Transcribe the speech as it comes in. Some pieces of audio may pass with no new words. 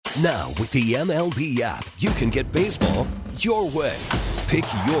Now, with the MLB app, you can get baseball your way. Pick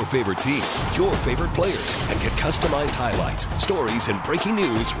your favorite team, your favorite players, and get customized highlights, stories, and breaking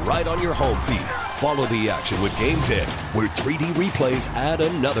news right on your home feed. Follow the action with Game 10, where 3D replays add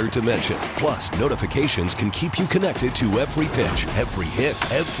another dimension. Plus, notifications can keep you connected to every pitch, every hit,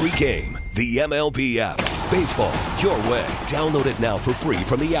 every game. The MLB app. Baseball your way. Download it now for free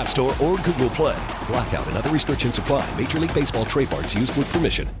from the App Store or Google Play. Blackout and other restrictions apply. Major League Baseball trademarks used with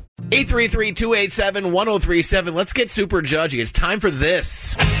permission. 833-287-1037. Let's get super judgy. It's time for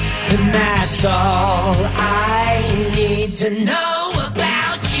this. And that's all I need to know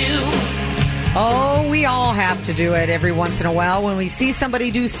about you. Oh, we all have to do it every once in a while when we see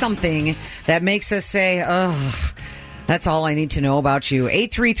somebody do something that makes us say, ugh. That's all I need to know about you.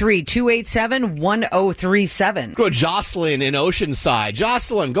 833-287-1037. Go Jocelyn in Oceanside.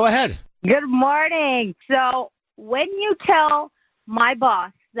 Jocelyn, go ahead. Good morning. So when you tell my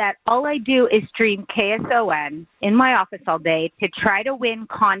boss that all I do is stream KSON in my office all day to try to win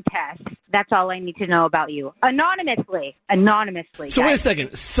contests, that's all I need to know about you. Anonymously. So wait a second.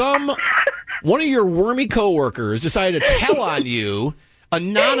 One of your wormy coworkers decided to tell on you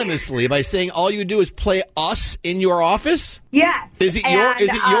anonymously by saying all you do is play us in your office? Yes. Is it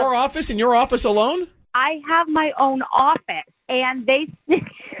your office in your office alone? I have my own office, and they and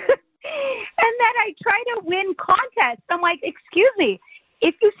then I try to win contests. I'm like, excuse me,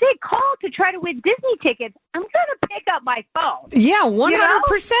 if you say call to try to win Disney tickets, I'm going to pick up my phone. Yeah, 100%. You know?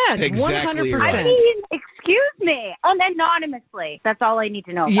 Exactly 100%. right. I mean, excuse me. Anonymously. That's all I need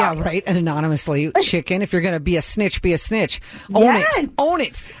to know about. Yeah, right. And anonymously, chicken. If you're going to be a snitch, be a snitch. Own it. Own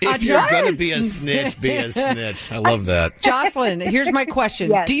it. If you're going to be a snitch, be a snitch. I love that. Jocelyn, here's my question.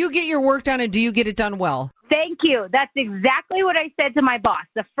 Yes. Do you get your work done and do you get it done well? Thank you. That's exactly what I said to my boss.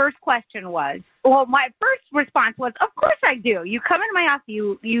 The first question was, well, my first response was, of course I do. You come into my office,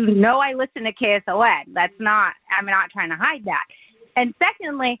 you know I listen to KSON. I'm not trying to hide that. And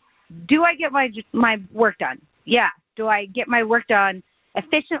secondly, do I get my work done? Yeah. Do I get my work done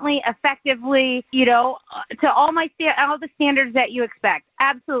efficiently, effectively, to all the standards that you expect?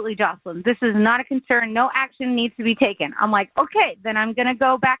 Absolutely, Jocelyn. This is not a concern. No action needs to be taken. I'm like, okay, then I'm going to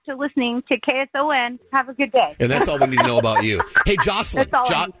go back to listening to KSON. Have a good day. And that's all we need to know about you. Hey, Jocelyn. That's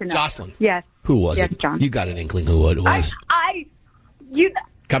all I need to know. Jocelyn. Yes. Who was Yes, it? John. You got an inkling who it was.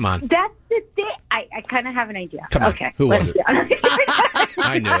 Come on. That's the thing. I kind of have an idea. Come on. Okay. Who was it? See.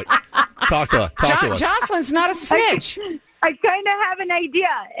 I knew it. Talk to us. Jocelyn's not a snitch. I kind of have an idea.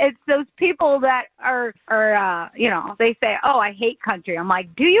 It's those people that are they say, oh, I hate country. I'm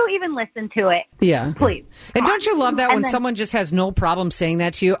like, do you even listen to it? Yeah. Please. And don't you love that And when then- someone just has no problem saying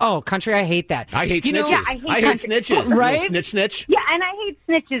that to you? Oh, country, I hate that. I hate snitches. Yeah, I hate snitches. Right? Snitch. Yeah, and I hate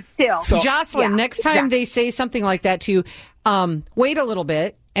snitches too. So- Jocelyn, Yeah, next time they say something like that to you, wait a little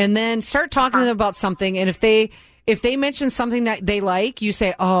bit and then start talking to them about something. And if they mention something that they like, you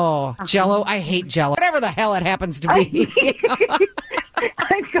say, oh, Jell-O, I hate Jell-O. Whatever the hell it happens to be.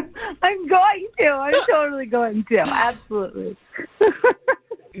 I'm going to. I'm totally going to. Absolutely.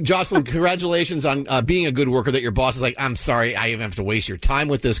 Jocelyn, congratulations on being a good worker that your boss is like, I'm sorry, I even have to waste your time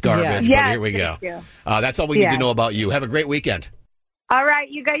with this garbage. Yes. But Yes, here we go. thank you. That's all we need to Yes. know about you. Have a great weekend. All right,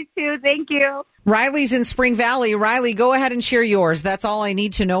 you guys too. Thank you. Riley's in Spring Valley. Riley, go ahead and share yours. That's all I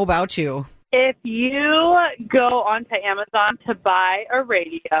need to know about you. If you go onto Amazon to buy a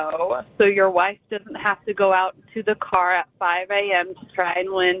radio so your wife doesn't have to go out to the car at 5 a.m. to try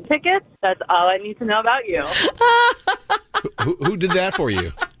and win tickets, that's all I need to know about you. Who did that for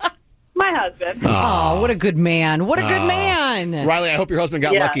you? My husband. Oh, what a good man. What a good man. Riley, I hope your husband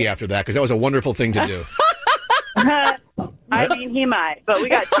got Yeah. lucky after that because that was a wonderful thing to do. I mean, he might, but we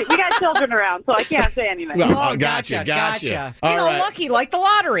got children around, so I can't say anything. No. Oh, Gotcha. You All know, right. lucky like the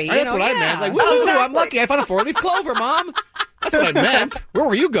lottery. That's what I meant. Like, woo, I'm lucky. I found a 4-leaf clover, Mom. That's what I meant. Where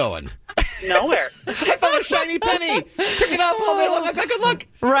were you going? Nowhere. I found a shiny penny. Pick it up all day long. I've got good luck.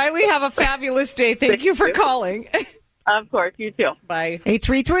 Riley, have a fabulous day. Thank you for calling. Of course, you too. Bye.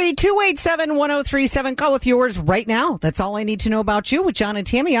 833-287-1037. Call with yours right now. That's all I need to know about you with John and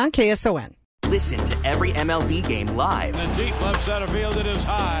Tammy on KSON. Listen to every MLB game live. In the deep left center field, it is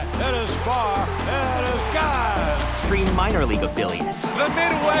high, it is far, it is gone. Stream minor league affiliates. The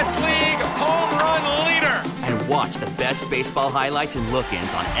Midwest League home run leader. And watch the best baseball highlights and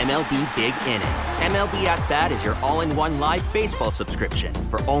look-ins on MLB Big Inning. MLB At Bat is your all-in-one live baseball subscription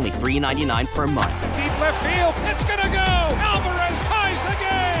for only $3.99 per month. Deep left field, it's gonna go. Alvarez ties the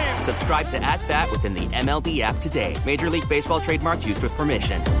game. Subscribe to At Bat within the MLB app today. Major League Baseball trademarks used with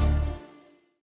permission.